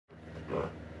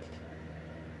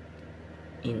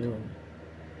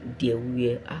they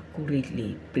were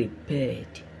accurately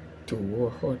prepared to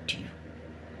hurt you,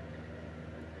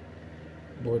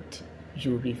 but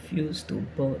you refuse to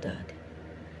bother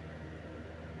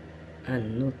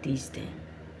and notice them.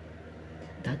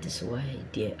 That is why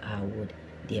they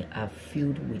are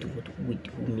filled with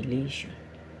humiliation.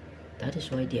 That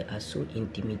is why they are so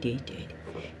intimidated.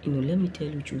 Let me tell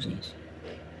you, choosings.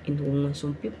 When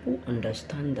some people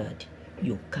understand that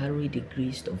you carry the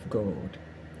grace of God,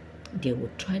 they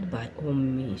will try by all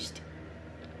means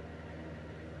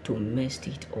to mess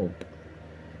it up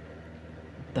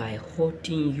by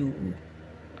hurting you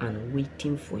and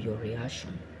waiting for your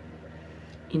reaction.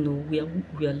 We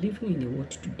are living in a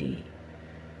world today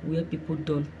where people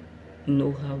don't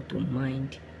know how to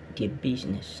mind their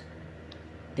business.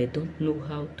 They don't know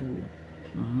how to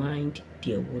mind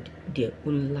their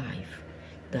own life,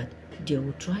 that they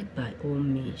will try by all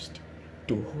means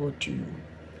to hurt you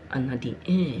and at the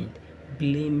end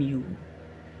blame you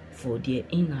for their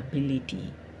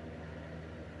inability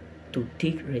to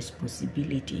take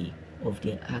responsibility of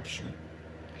their action.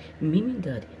 Meaning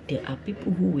that there are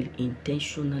people who will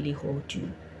intentionally hurt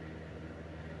you.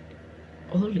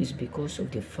 All is because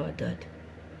of the fact that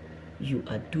you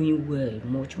are doing well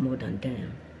much more than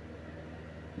them.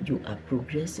 You are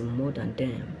progressing more than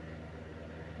them.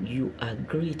 You are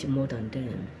great more than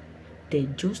them. They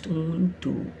just want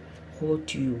to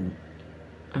hurt you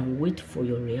and wait for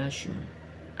your reaction.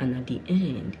 And at the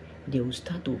end, they will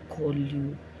start to call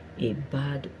you a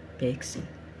bad person.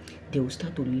 They will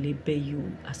start to label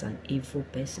you as an evil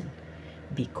person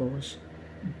because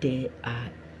they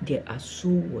are so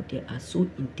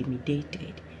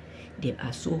intimidated. They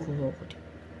are so hurt,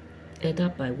 either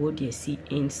by what they see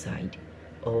inside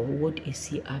or what they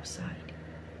see outside.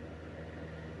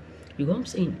 You know what I'm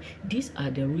saying? These are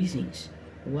the reasons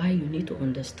why you need to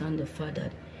understand the fact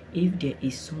that if there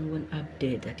is someone up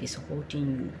there that is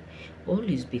hurting you, all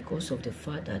is because of the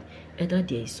fact that either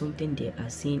there is something they are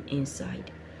seeing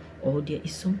inside or there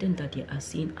is something that they are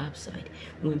seeing outside.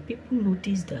 When people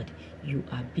notice that you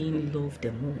are being loved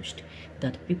the most,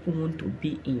 that people want to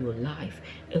be in your life,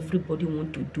 everybody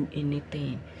want to do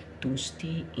anything to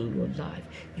stay in your life,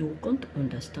 you will come to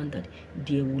understand that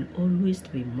they will always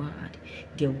be mad,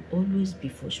 they will always be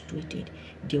frustrated,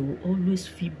 they will always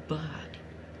feel bad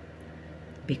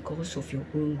because of your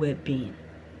own well-being,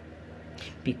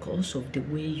 because of the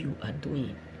way you are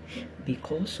doing,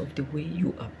 because of the way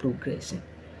you are progressing,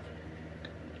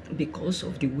 because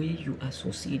of the way you are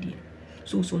succeeding.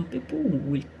 So some people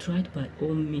will try by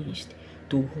all means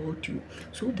to hurt you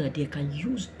so that they can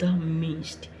use that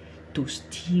means to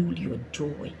steal your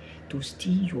joy, to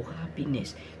steal your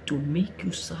happiness, to make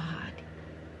you sad.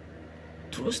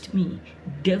 Trust me,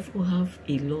 devil have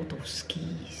a lot of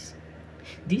skills.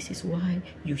 This is why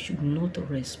you should not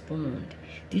respond.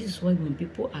 This is why when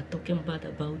people are talking bad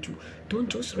about you, don't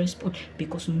just respond,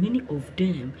 because many of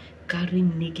them carry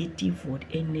negative word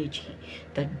energy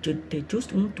that they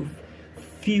just want to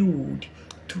feel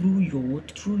through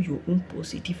your own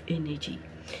positive energy.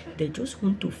 They just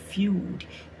want to feel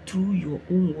through your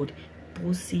own word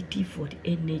positive word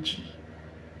energy.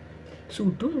 So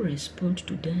don't respond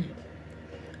to them.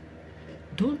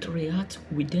 Don't react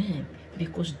with them,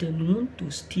 because they want to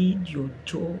steal your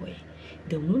joy.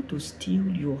 They want to steal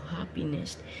your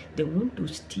happiness. They want to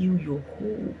steal your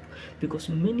hope, because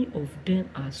many of them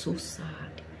are so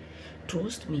sad.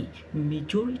 Trust me,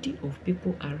 majority of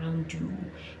people around you,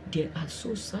 they are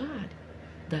so sad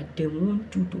that they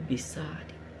want you to be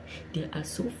sad. They are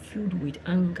so filled with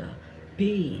anger,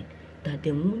 pain, that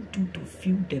they want you to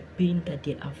feel the pain that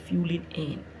they are feeling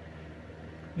in.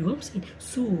 You know what I'm saying?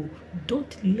 So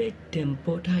don't let them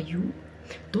bother you.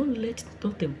 Don't let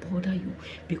them bother you,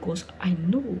 because I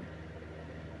know,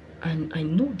 and I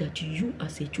know that you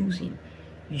as a chosen,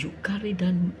 you carry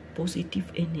that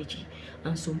positive energy,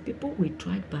 and some people will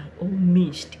try by all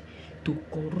means to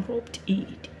corrupt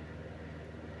it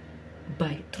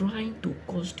by trying to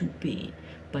cause you pain,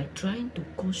 by trying to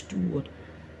cause you what?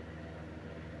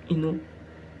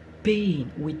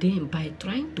 Pain with them, by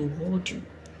trying to hurt you,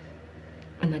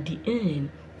 and at the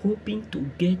end hoping to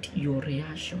get your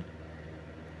reaction,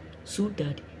 so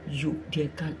that they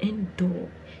can end up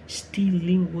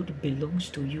stealing what belongs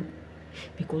to you.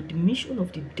 Because the mission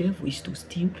of the devil is to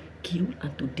steal, kill,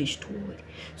 and to destroy.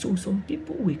 So some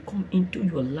people will come into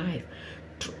your life,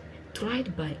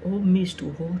 tried by all means to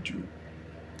hurt you,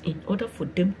 in order for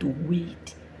them to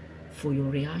wait for your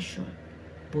reaction.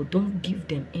 But don't give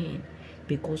them in,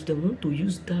 because they want to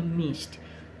use that means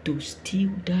to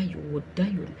steal your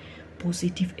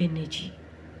positive energy.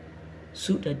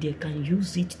 so that they can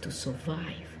use it to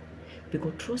survive.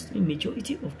 Because trust me,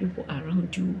 majority of people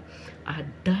around you are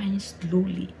dying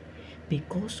slowly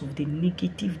because of the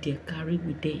negative they carry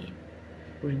with them.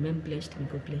 Remain blessed and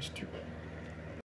God bless you.